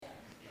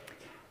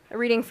A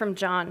reading from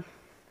John.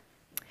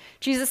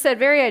 Jesus said,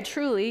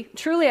 truly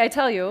I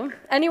tell you,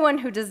 anyone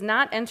who does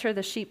not enter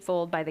the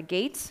sheepfold by the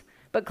gate,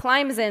 but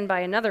climbs in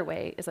by another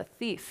way, is a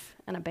thief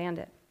and a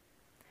bandit.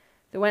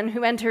 The one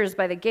who enters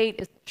by the gate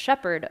is the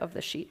shepherd of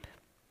the sheep.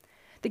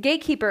 The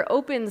gatekeeper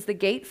opens the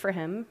gate for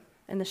him,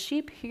 and the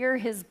sheep hear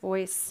his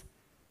voice.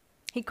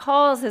 He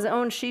calls his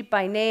own sheep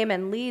by name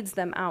and leads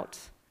them out.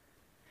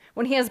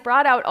 When he has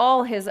brought out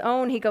all his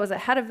own, he goes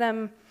ahead of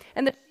them,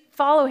 and the sheep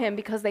follow him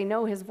because they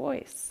know his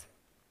voice.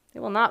 They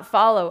will not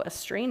follow a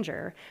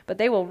stranger, but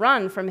they will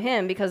run from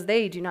him because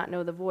they do not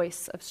know the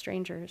voice of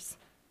strangers.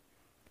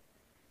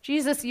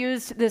 Jesus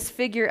used this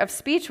figure of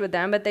speech with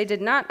them, but they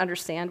did not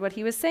understand what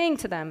he was saying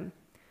to them.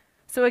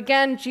 So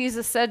again,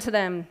 Jesus said to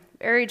them,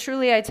 very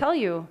truly I tell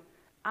you,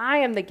 I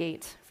am the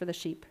gate for the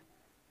sheep.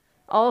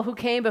 All who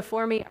came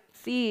before me are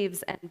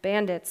thieves and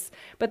bandits,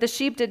 but the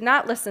sheep did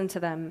not listen to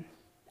them.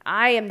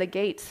 I am the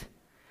gate.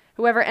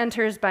 Whoever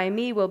enters by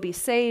me will be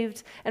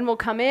saved and will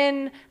come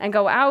in and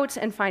go out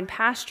and find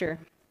pasture.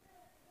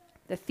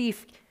 The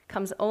thief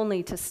comes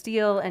only to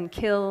steal and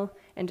kill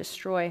and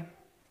destroy.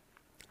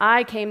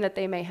 I came that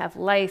they may have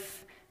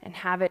life and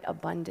have it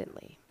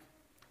abundantly.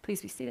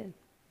 Please be seated.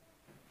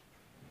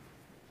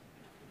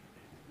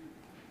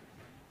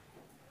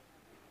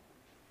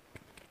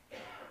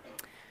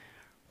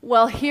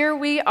 Well, here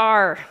we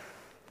are,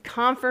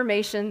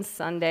 Confirmation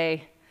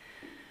Sunday.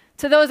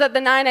 To those at the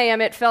 9 a.m.,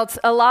 it felt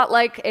a lot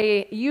like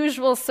a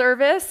usual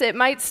service. It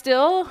might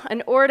still,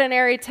 an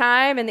ordinary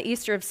time in the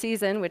Easter of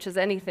season, which is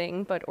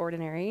anything but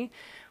ordinary.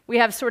 We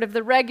have sort of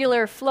the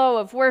regular flow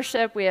of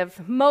worship. We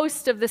have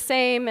most of the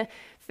same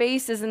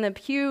faces in the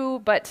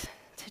pew, but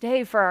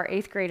today for our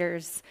 8th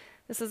graders,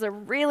 this is a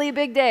really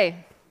big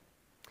day.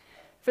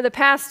 For the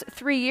past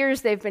 3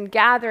 years, they've been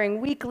gathering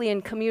weekly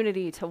in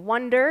community to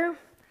wonder,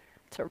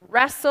 to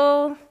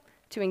wrestle,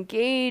 to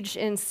engage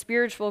in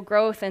spiritual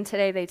growth, and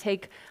today they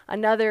take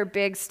another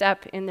big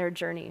step in their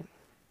journey.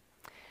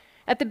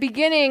 At the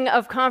beginning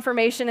of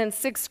confirmation in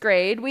 6th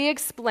grade, we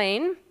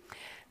explain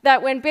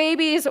that when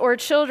babies or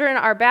children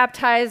are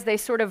baptized, they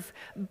sort of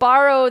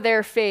borrow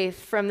their faith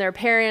from their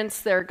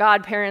parents, their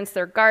godparents,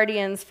 their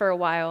guardians for a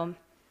while.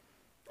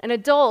 And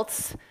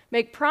adults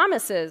make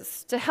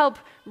promises to help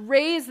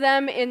raise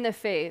them in the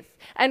faith.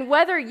 And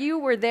whether you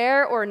were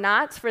there or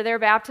not for their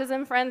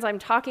baptism, friends, I'm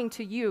talking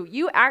to you.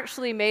 You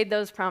actually made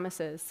those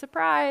promises.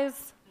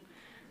 Surprise!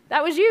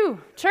 That was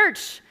you,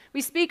 church.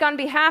 We speak on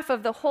behalf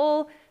of the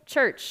whole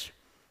church.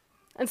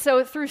 And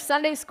so through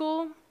Sunday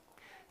school,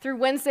 through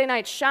Wednesday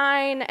night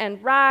shine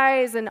and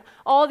rise and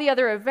all the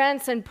other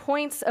events and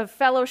points of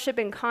fellowship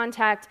and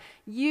contact,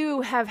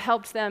 you have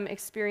helped them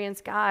experience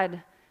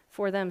God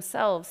for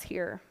themselves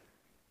here.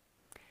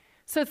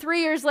 So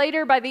 3 years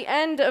later, by the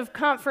end of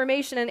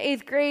confirmation in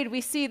 8th grade, we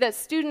see that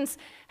students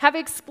have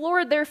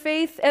explored their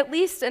faith at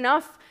least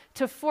enough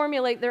to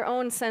formulate their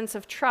own sense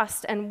of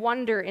trust and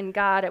wonder in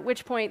God, at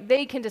which point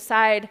they can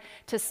decide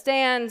to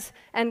stand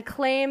and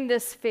claim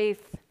this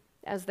faith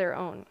as their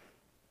own.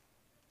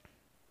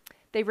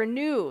 They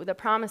renew the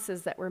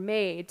promises that were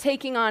made,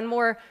 taking on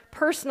more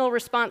personal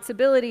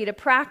responsibility to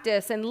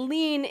practice and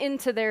lean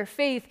into their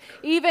faith,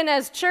 even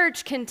as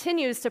church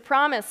continues to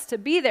promise to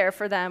be there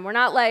for them. We're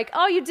not like,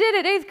 oh, you did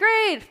it, 8th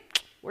grade.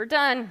 We're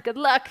done. Good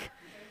luck.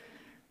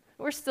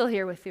 We're still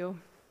here with you.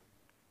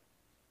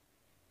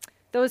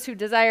 Those who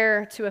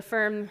desire to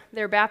affirm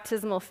their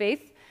baptismal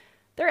faith,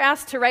 they're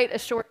asked to write a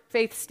short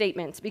faith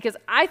statement, because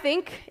I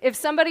think if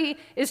somebody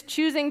is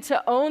choosing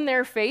to own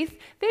their faith,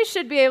 they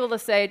should be able to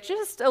say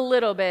just a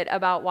little bit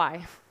about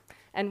why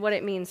and what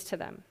it means to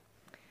them.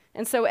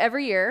 And so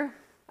every year,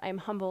 I am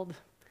humbled.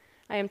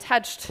 I am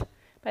touched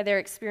by their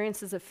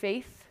experiences of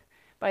faith,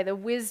 by the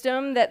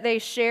wisdom that they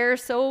share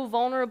so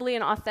vulnerably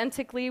and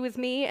authentically with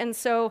me, and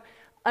so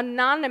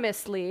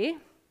anonymously,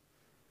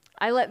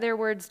 I let their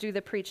words do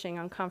the preaching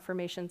on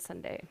Confirmation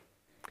Sunday.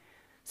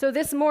 So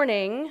this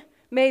morning,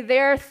 may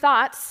their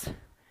thoughts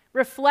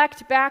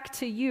reflect back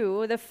to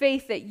you the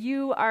faith that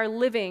you are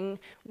living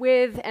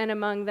with and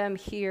among them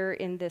here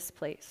in this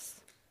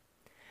place.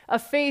 A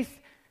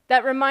faith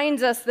that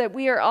reminds us that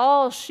we are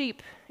all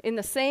sheep in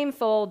the same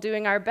fold,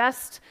 doing our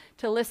best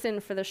to listen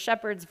for the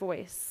shepherd's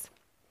voice.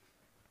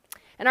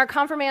 And our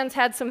confirmands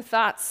had some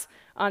thoughts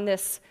on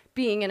this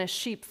being in a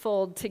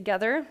sheepfold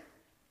together.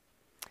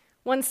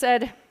 One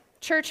said,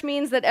 church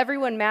means that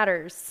everyone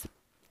matters.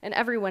 And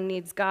everyone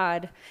needs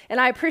God. And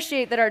I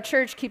appreciate that our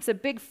church keeps a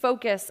big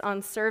focus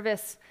on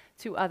service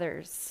to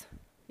others.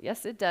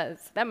 Yes, it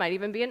does. That might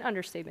even be an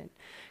understatement.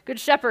 Good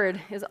Shepherd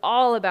is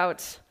all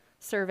about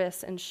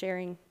service and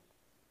sharing.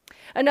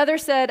 Another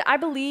said, I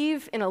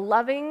believe in a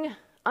loving,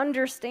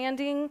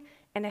 understanding,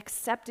 and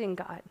accepting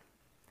God.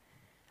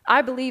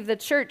 I believe the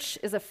church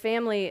is a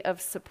family of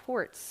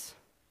supports.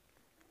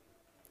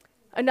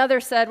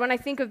 Another said, when I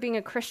think of being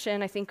a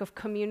Christian, I think of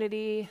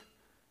community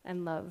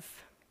and love.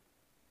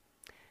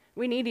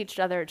 We need each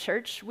other,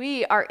 church.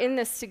 We are in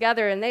this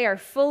together, and they are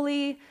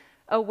fully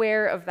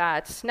aware of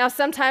that. Now,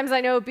 sometimes I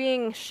know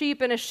being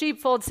sheep in a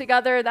sheepfold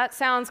together, that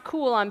sounds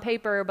cool on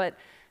paper, but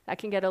That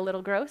can get a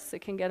little gross,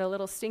 it can get a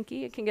little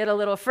stinky, it can get a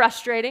little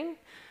frustrating,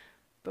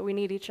 but we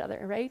need each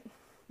other, right?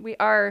 We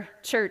are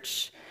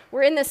church.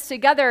 We're in this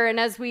together, and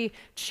as we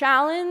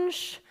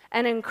challenge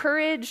and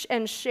encourage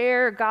and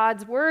share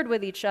God's word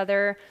with each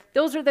other,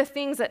 those are the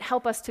things that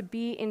help us to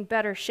be in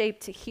better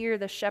shape to hear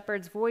the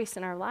shepherd's voice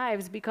in our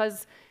lives,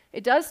 because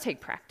it does take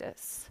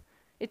practice.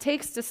 It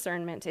takes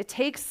discernment. It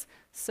takes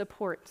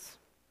support.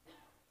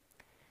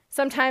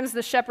 Sometimes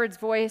the shepherd's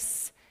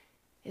voice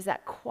is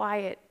that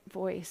quiet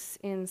voice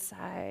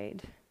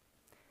inside.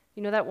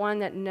 You know, that one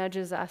that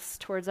nudges us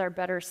towards our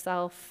better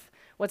self,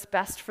 what's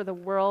best for the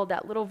world,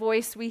 that little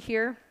voice we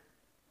hear.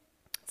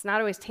 It's not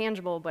always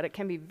tangible, but it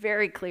can be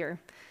very clear.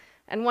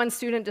 And one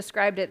student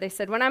described it. They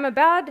said, when I'm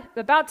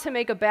about to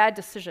make a bad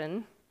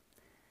decision,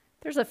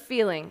 there's a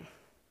feeling.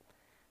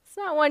 It's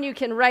not one you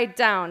can write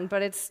down,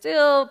 but it's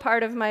still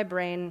part of my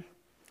brain.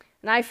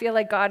 And I feel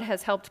like God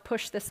has helped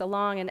push this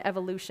along in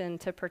evolution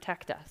to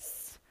protect us.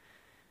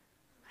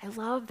 I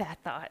love that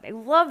thought. I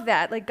love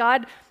that. Like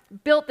God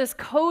built this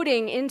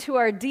coding into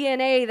our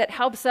DNA that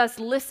helps us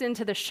listen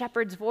to the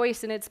shepherd's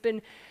voice, and it's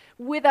been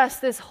with us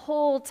this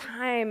whole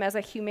time as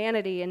a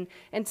humanity.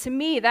 And to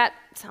me, that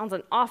sounds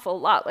an awful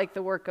lot like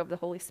the work of the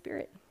Holy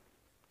Spirit.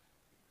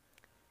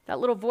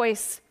 That little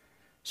voice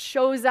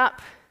shows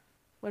up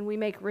when we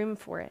make room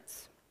for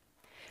it.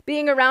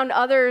 Being around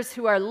others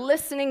who are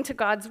listening to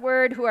God's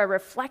word, who are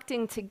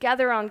reflecting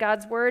together on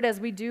God's word as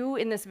we do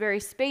in this very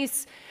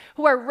space,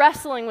 who are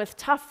wrestling with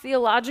tough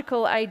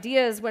theological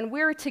ideas, when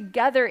we're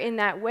together in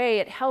that way,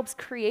 it helps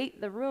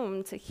create the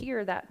room to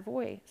hear that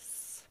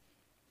voice.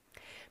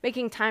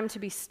 Making time to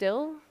be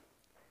still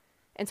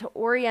and to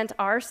orient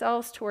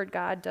ourselves toward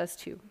God does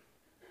too.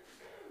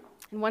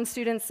 And one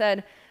student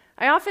said,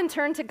 I often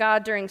turn to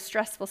God during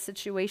stressful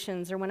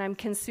situations or when I'm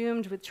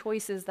consumed with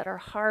choices that are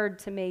hard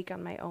to make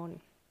on my own.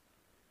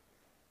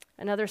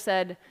 Another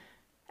said,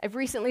 I've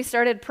recently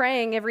started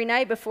praying every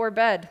night before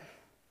bed.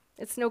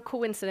 It's no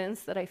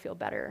coincidence that I feel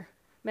better,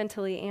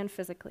 mentally and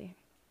physically.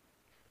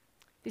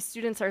 These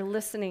students are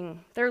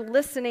listening. They're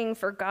listening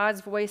for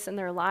God's voice in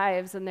their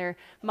lives, and they're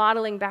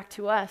modeling back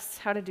to us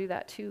how to do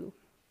that too.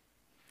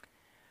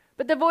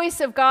 But the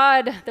voice of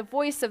God, the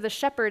voice of the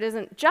shepherd,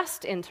 isn't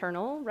just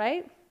internal,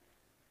 right?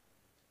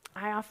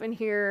 I often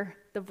hear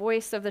the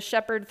voice of the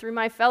shepherd through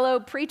my fellow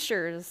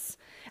preachers.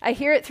 I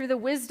hear it through the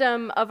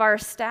wisdom of our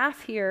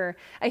staff here.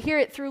 I hear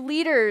it through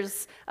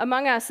leaders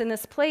among us in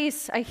this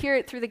place. I hear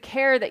it through the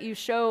care that you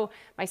show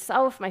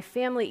myself, my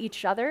family,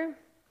 each other.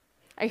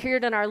 I hear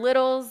it in our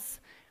littles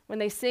when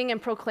they sing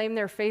and proclaim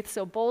their faith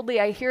so boldly.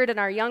 I hear it in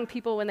our young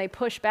people when they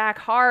push back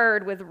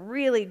hard with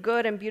really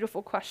good and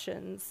beautiful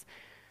questions.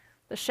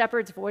 The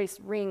shepherd's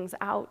voice rings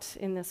out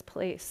in this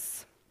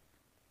place.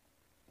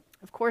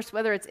 Of course,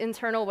 whether it's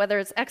internal, whether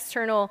it's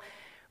external,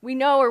 we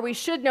know, or we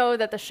should know,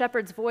 that the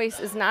shepherd's voice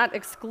is not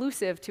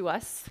exclusive to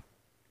us.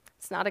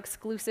 It's not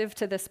exclusive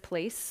to this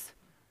place.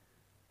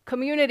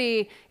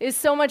 Community is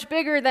so much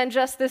bigger than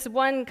just this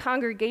one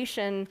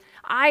congregation.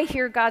 I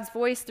hear God's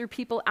voice through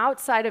people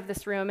outside of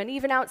this room and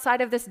even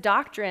outside of this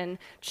doctrine,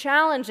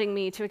 challenging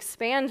me to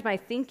expand my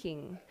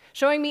thinking,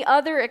 showing me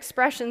other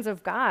expressions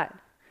of God.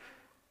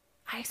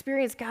 I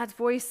experience God's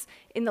voice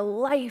in the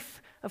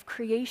life of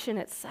creation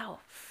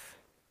itself.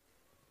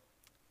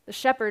 The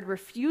shepherd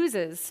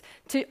refuses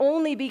to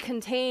only be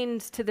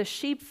contained to the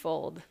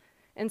sheepfold,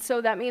 and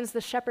so that means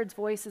the shepherd's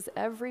voice is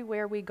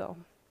everywhere we go.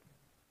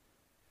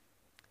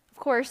 Of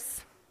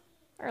course,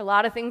 there are a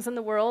lot of things in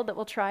the world that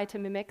will try to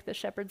mimic the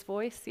shepherd's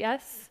voice,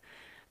 yes,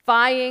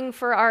 vying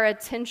for our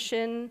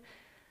attention.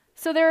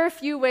 So there are a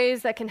few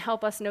ways that can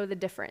help us know the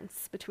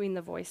difference between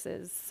the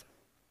voices.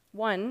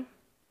 One,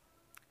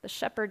 the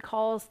shepherd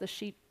calls the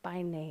sheep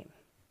by name.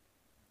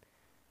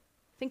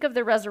 Think of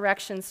the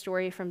resurrection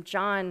story from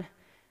John.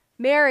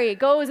 Mary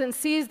goes and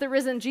sees the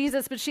risen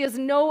Jesus, but she has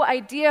no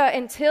idea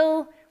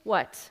until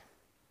what?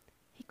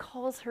 He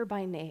calls her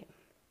by name.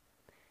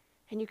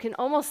 And you can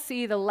almost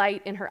see the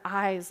light in her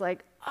eyes,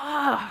 like,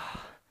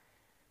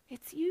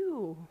 it's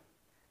you.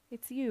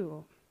 It's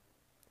you.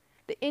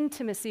 The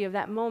intimacy of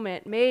that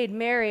moment made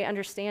Mary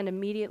understand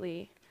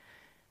immediately,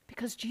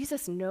 because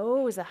Jesus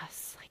knows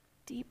us like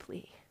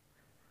deeply,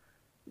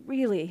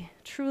 really,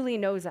 truly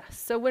knows us.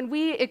 So when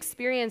we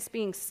experience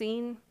being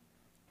seen,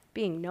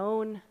 being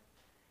known,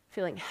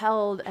 feeling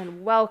held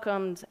and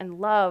welcomed and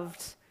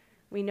loved,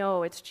 we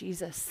know it's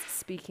Jesus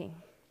speaking.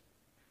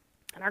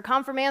 And our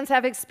confirmands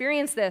have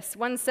experienced this.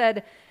 One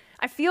said,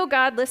 I feel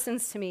God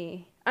listens to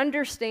me,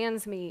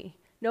 understands me,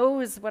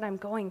 knows what I'm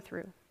going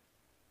through.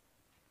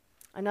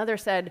 Another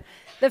said,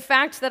 the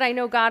fact that I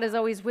know God is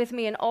always with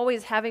me and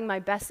always having my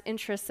best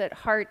interests at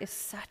heart is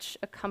such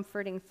a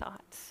comforting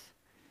thought.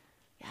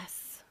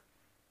 Yes,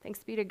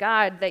 thanks be to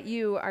God that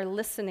you are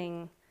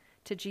listening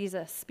to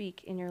Jesus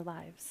speak in your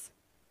lives.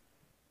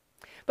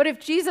 But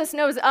if Jesus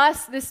knows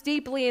us this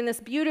deeply and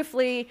this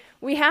beautifully,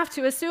 we have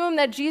to assume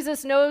that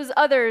Jesus knows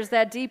others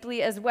that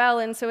deeply as well.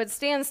 And so it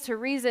stands to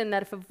reason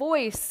that if a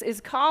voice is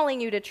calling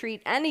you to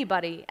treat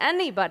anybody,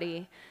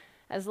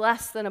 as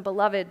less than a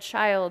beloved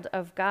child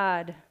of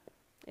God,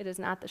 it is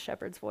not the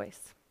shepherd's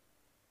voice.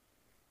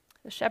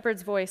 The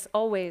shepherd's voice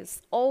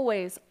always,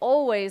 always,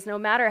 always, no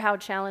matter how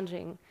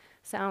challenging,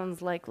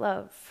 sounds like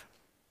love.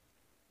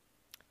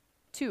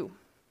 2,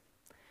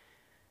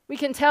 we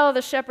can tell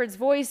the shepherd's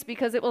voice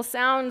because it will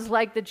sound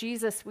like the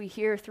Jesus we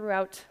hear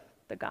throughout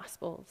the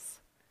Gospels.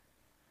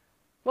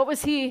 What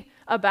was he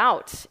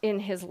about in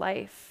his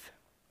life?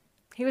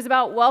 He was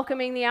about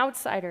welcoming the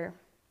outsider,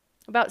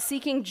 about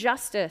seeking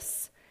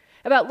justice,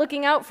 about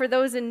looking out for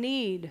those in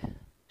need,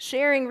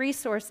 sharing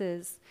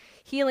resources,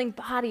 healing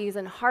bodies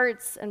and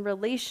hearts and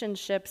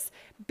relationships,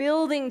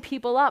 building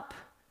people up,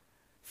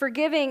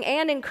 forgiving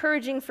and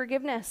encouraging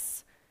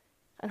forgiveness,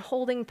 and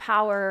holding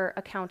power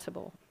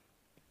accountable.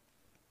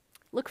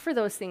 Look for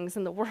those things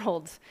in the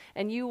world,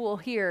 and you will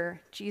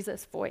hear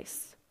Jesus'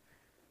 voice.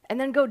 And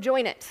then go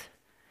join it.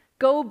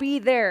 Go be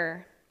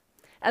there.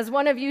 As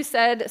one of you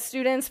said,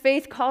 students,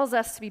 faith calls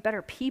us to be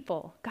better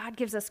people. God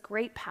gives us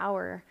great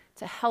power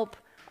to help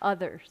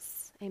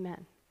others.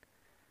 Amen.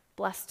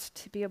 Blessed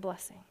to be a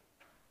blessing.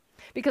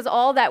 Because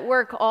all that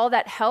work, all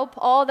that help,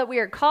 all that we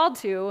are called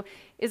to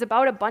is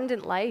about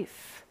abundant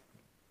life.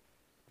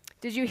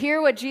 Did you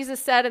hear what Jesus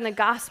said in the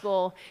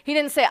gospel? He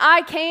didn't say,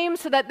 I came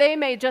so that they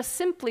may just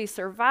simply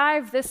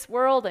survive this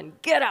world and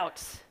get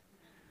out.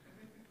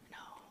 No.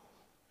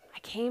 I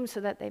came so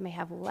that they may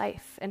have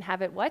life and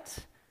have it what?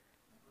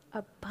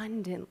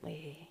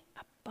 Abundantly.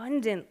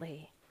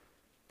 Abundantly.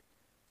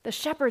 The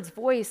shepherd's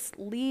voice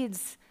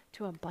leads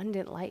to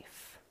abundant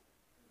life.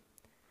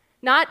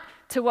 Not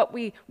to what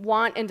we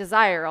want and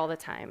desire all the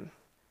time,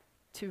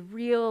 to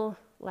real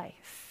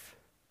life.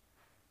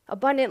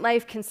 Abundant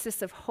life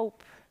consists of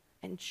hope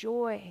and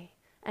joy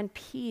and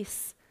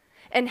peace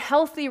and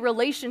healthy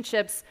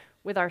relationships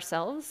with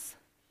ourselves,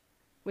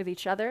 with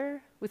each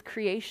other, with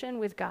creation,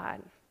 with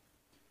God.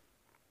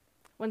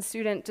 One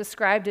student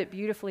described it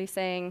beautifully,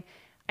 saying,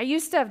 I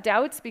used to have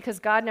doubts because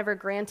God never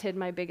granted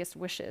my biggest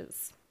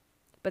wishes.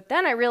 But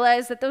then I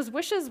realized that those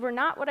wishes were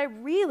not what I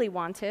really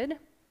wanted.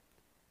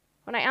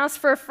 When I asked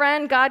for a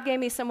friend, God gave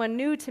me someone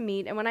new to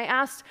meet. And when I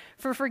asked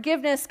for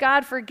forgiveness,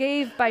 God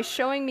forgave by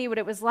showing me what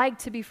it was like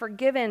to be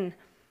forgiven.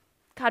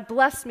 God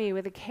blessed me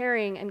with a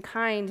caring and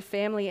kind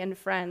family and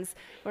friends.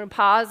 We're going to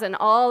pause, and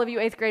all of you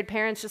 8th grade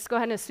parents, just go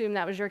ahead and assume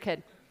that was your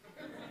kid.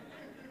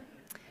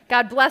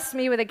 God blessed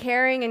me with a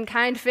caring and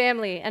kind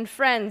family and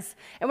friends.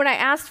 And when I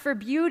asked for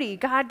beauty,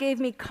 God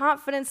gave me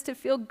confidence to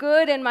feel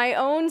good in my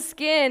own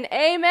skin.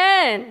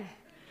 Amen.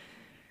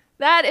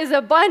 That is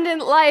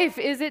abundant life,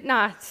 is it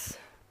not?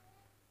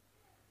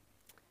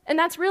 And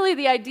that's really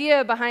the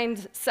idea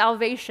behind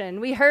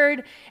salvation. We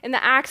heard in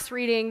the Acts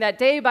reading that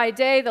day by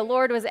day the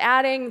Lord was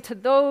adding to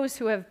those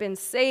who have been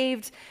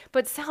saved.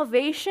 But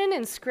salvation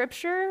in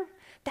Scripture,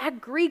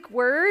 that Greek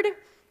word,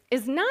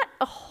 is not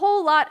a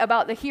whole lot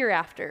about the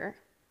hereafter.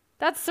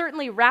 That's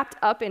certainly wrapped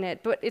up in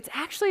it, but it's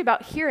actually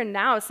about here and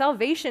now.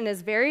 Salvation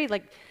is very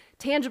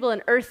tangible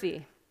and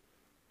earthy.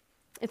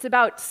 It's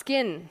about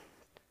skin.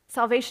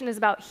 Salvation is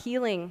about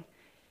healing.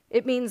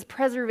 It means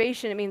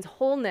preservation. It means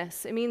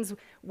wholeness. It means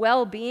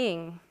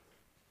well-being.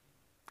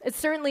 It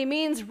certainly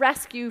means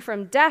rescue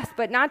from death,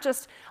 but not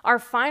just our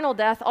final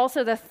death,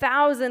 also the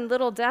 1,000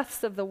 little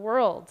deaths of the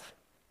world.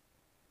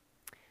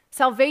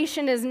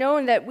 Salvation is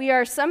knowing that we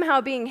are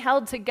somehow being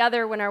held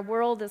together when our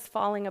world is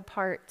falling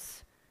apart.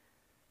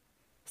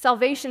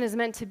 Salvation is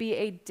meant to be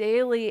a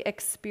daily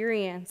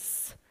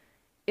experience.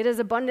 It is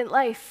abundant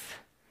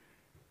life,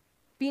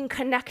 being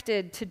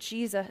connected to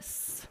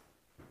Jesus.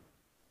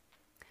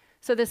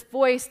 So this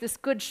voice, this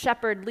good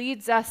shepherd,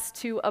 leads us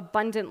to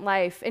abundant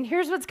life. And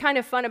here's what's kind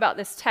of fun about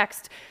this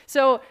text.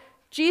 So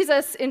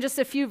Jesus, in just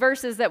a few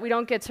verses that we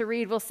don't get to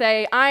read, will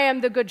say, I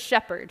am the good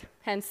shepherd,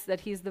 hence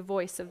that he's the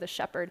voice of the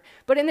shepherd.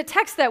 But in the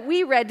text that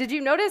we read, did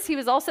you notice he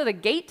was also the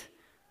gate?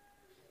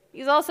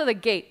 He's also the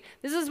gate.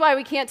 This is why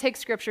we can't take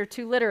Scripture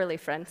too literally,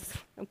 friends,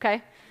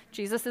 okay?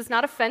 Jesus is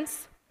not a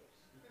fence.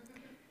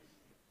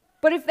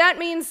 But if that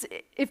means,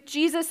 if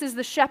Jesus is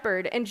the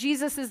shepherd and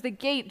Jesus is the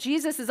gate,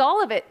 Jesus is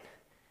all of it.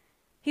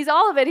 He's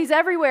all of it. He's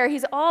everywhere.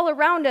 He's all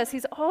around us.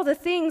 He's all the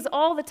things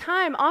all the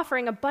time,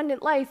 offering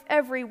abundant life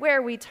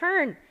everywhere we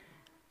turn.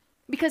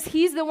 Because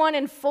he's the one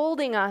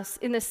enfolding us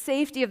in the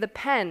safety of the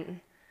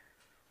pen,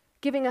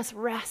 giving us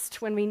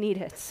rest when we need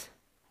it,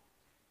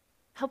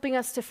 helping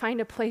us to find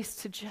a place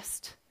to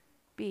just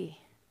be.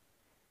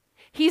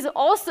 He's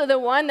also the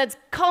one that's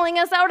calling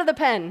us out of the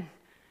pen.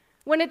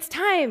 When it's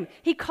time,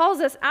 he calls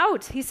us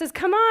out. He says,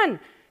 come on,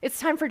 it's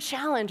time for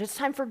challenge. It's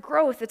time for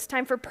growth. It's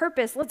time for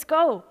purpose. Let's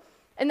go.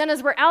 And then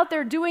as we're out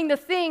there doing the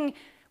thing,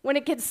 when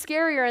it gets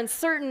scary or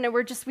uncertain and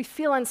we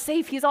feel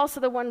unsafe, he's also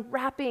the one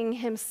wrapping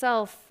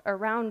himself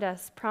around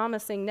us,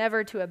 promising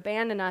never to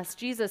abandon us.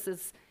 Jesus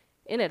is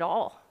in it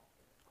all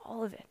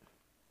of it.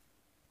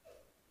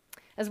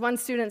 As one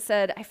student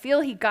said, I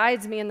feel he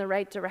guides me in the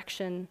right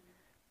direction,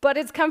 but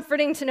it's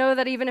comforting to know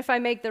that even if I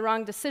make the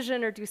wrong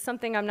decision or do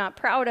something I'm not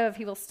proud of,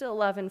 he will still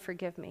love and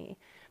forgive me.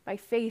 My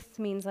faith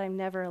means I'm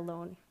never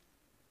alone.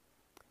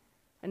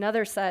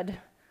 Another said,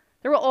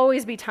 there will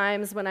always be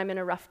times when I'm in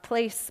a rough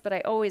place, but I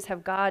always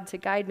have God to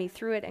guide me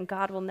through it, and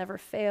God will never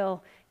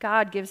fail.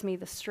 God gives me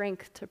the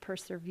strength to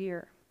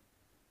persevere.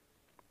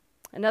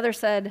 Another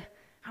said,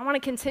 I want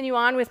to continue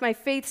on with my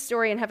faith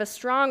story and have a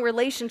strong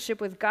relationship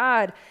with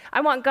God.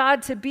 I want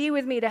God to be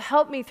with me, to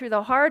help me through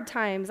the hard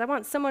times. I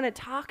want someone to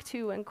talk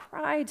to and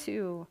cry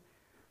to.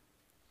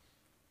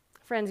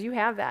 Friends, you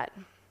have that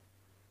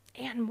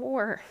and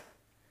more.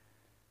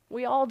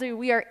 We all do.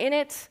 We are in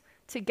it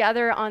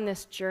together on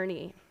this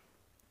journey.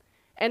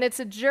 And it's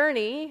a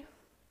journey,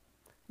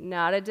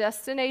 not a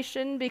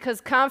destination, because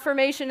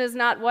confirmation is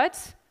not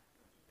what?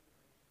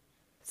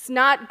 It's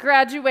not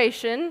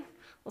graduation.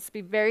 Let's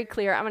be very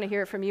clear. I'm going to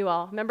hear it from you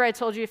all. Remember I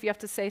told you if you have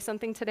to say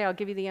something today, I'll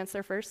give you the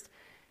answer first.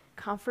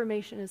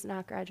 Confirmation is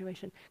not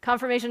graduation.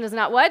 Confirmation is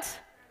not what?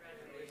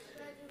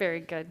 Graduation. Very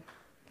good.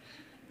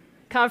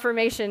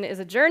 Confirmation is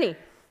a journey.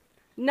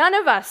 None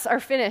of us are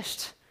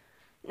finished.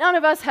 None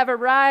of us have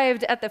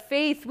arrived at the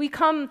faith. We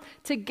come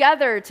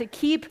together to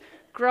keep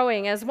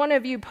growing. As one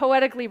of you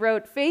poetically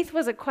wrote, faith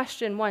was a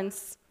question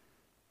once.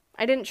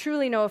 I didn't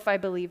truly know if I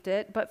believed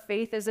it, but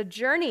faith is a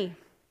journey.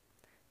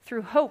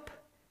 Through hope,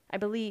 I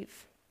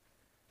believe.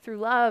 Through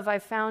love, I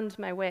found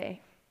my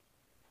way.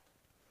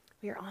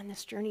 We are on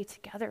this journey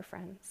together,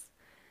 friends.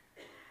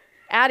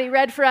 Addie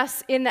read for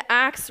us in the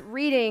Acts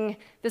reading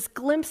this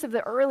glimpse of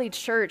the early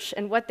church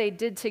and what they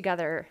did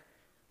together.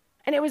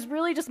 And it was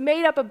really just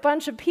made up a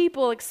bunch of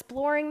people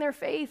exploring their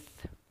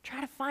faith,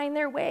 trying to find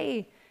their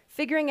way,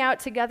 figuring out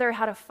together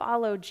how to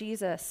follow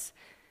Jesus.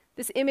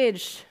 This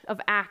image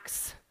of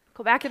Acts,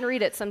 go back and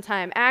read it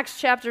sometime.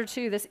 Acts chapter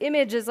 2, this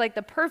image is like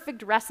the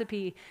perfect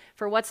recipe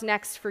for what's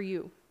next for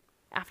you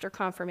after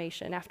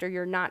confirmation, after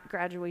your not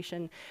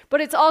graduation. But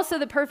it's also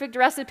the perfect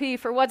recipe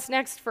for what's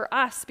next for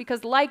us,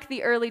 because like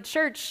the early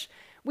church,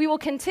 we will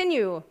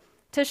continue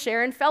to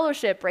share in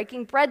fellowship,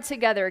 breaking bread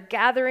together,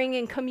 gathering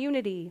in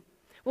community.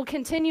 We'll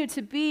continue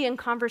to be in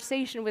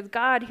conversation with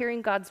God,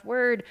 hearing God's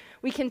word.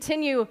 We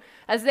continue,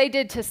 as they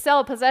did, to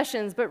sell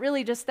possessions, but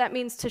really just that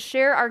means to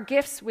share our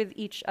gifts with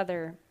each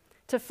other,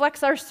 to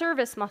flex our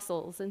service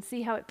muscles and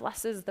see how it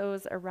blesses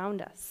those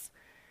around us.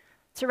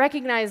 To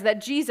recognize that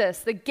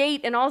Jesus, the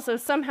gate and also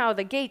somehow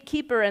the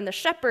gatekeeper and the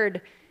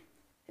shepherd,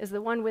 is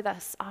the one with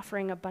us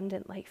offering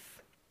abundant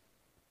life.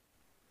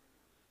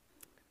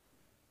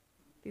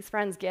 These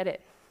friends get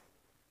it.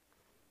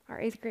 Our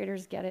 8th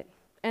graders get it.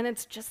 And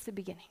it's just the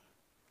beginning.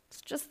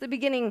 It's just the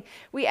beginning.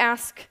 We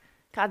ask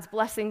God's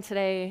blessing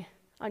today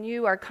on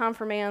you, our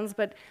confirmands,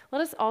 but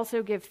let us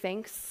also give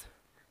thanks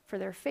for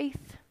their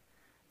faith,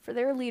 for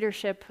their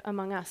leadership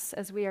among us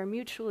as we are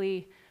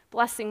mutually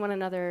blessing one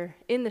another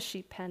in the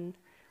sheep pen,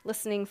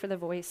 listening for the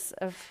voice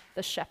of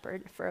the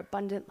shepherd for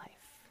abundant life.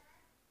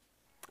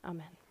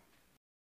 Amen.